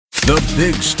The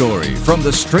Big Story from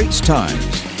the Straits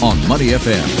Times on Money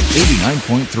FM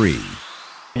 89.3.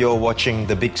 You're watching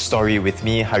The Big Story with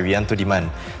me, Haryanto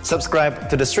Diman. Subscribe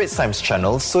to the Straits Times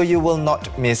channel so you will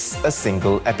not miss a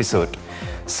single episode.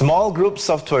 Small groups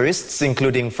of tourists,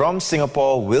 including from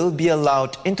Singapore, will be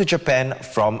allowed into Japan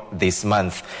from this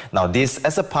month. Now, this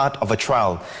as a part of a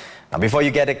trial. Now, before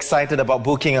you get excited about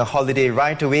booking a holiday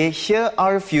right away, here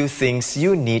are a few things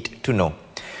you need to know.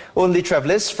 Only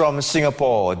travellers from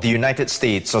Singapore, the United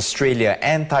States, Australia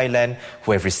and Thailand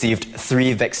who have received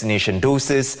 3 vaccination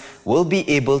doses will be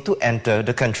able to enter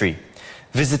the country.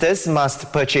 Visitors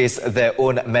must purchase their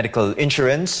own medical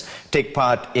insurance, take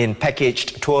part in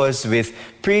packaged tours with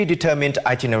predetermined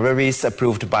itineraries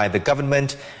approved by the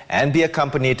government, and be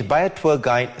accompanied by a tour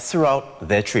guide throughout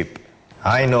their trip.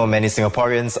 I know many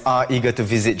Singaporeans are eager to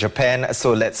visit Japan,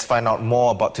 so let's find out more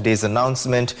about today's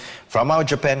announcement from our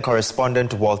Japan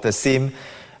correspondent, Walter Sim.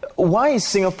 Why is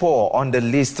Singapore on the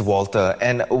list, Walter,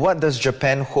 and what does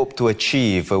Japan hope to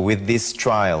achieve with this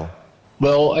trial?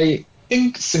 Well, I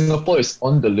think Singapore is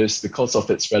on the list because of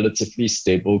its relatively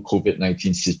stable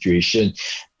COVID-19 situation.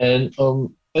 And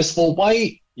as for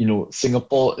why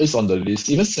Singapore is on the list,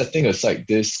 even setting aside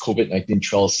this COVID-19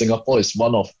 trial, Singapore is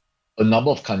one of a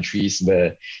number of countries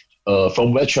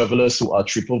from where travelers who are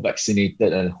triple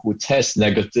vaccinated and who test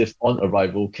negative on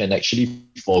arrival can actually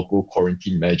forego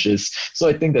quarantine measures. So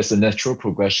I think there's a natural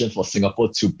progression for Singapore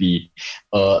to be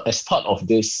as part of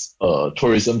this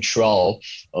tourism trial,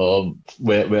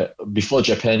 where before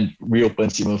Japan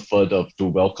reopens even further to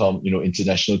welcome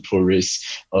international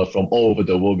tourists from all over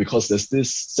the world, because there's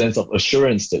this sense of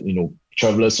assurance that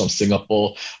travelers from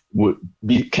Singapore can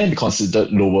be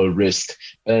considered lower risk.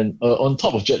 And on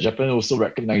top of that, Japan also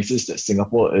recognizes that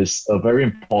Singapore is a very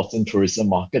important tourism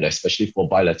market, especially for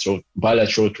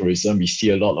bilateral tourism. We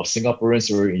see a lot of Singaporeans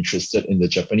who are interested in the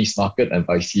Japanese market and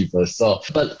vice versa.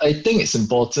 But I think it's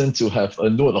important to have a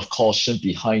note of caution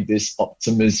behind this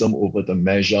optimism over the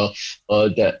measure,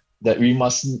 that we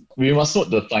must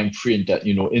note the fine print that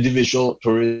individual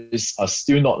tourists are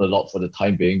still not allowed for the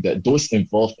time being, that those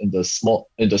involved in the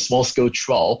small scale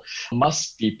trial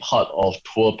must be part of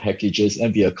tour packages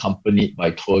and be accompanied by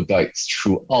tour guides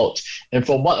throughout. And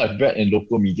from what I've read in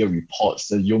local media reports,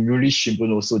 the Yomiuri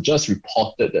Shimbun also just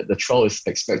reported that the trial is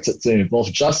expected to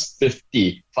involve just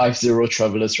 50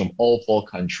 travelers from all 4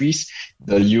 countries,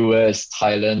 the US,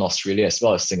 Thailand, Australia, as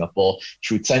well as Singapore,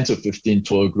 through 10 to 15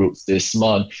 tour groups this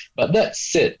month. But that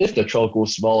said, if the trial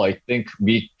goes well, I think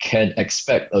we can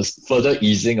expect a further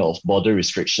easing of border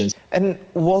restrictions. And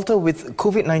Walter, with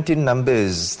COVID-19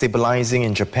 numbers stabilizing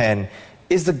in Japan,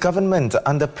 is the government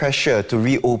under pressure to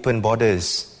reopen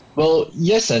borders? Well,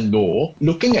 yes and no.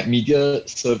 Looking at media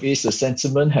surveys, the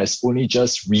sentiment has only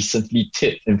just recently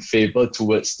tipped in favor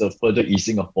towards the further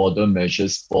easing of border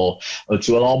measures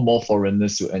to allow more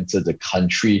foreigners to enter the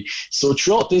country. So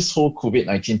throughout this whole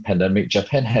COVID-19 pandemic,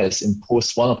 Japan has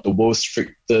imposed one of the world's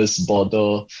strictest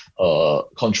border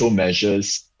control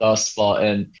measures thus far,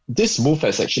 and this move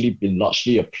has actually been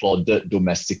largely applauded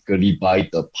domestically by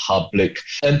the public.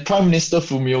 And Prime Minister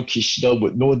Fumio Kishida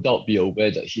would no doubt be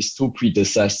aware that his 2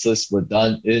 predecessors were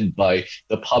done in by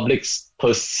the public's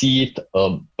perceived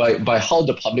by how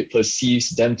the public perceives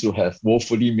them to have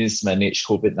woefully mismanaged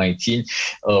COVID-19,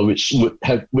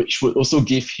 which would also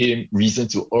give him reason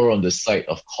to err on the side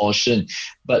of caution.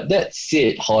 But that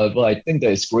said, however, I think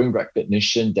there is growing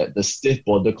recognition that the stiff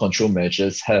border control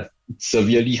measures have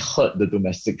severely hurt the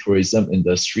domestic tourism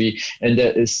industry, and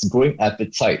there is growing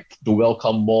appetite to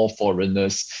welcome more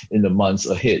foreigners in the months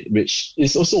ahead, which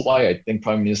is also why I think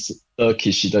Prime Minister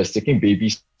Kishida is taking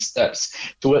baby steps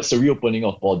towards the reopening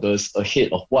of borders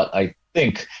ahead of what I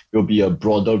think will be a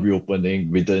broader reopening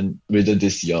within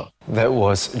this year. That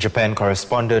was Japan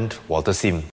correspondent Walter Sim.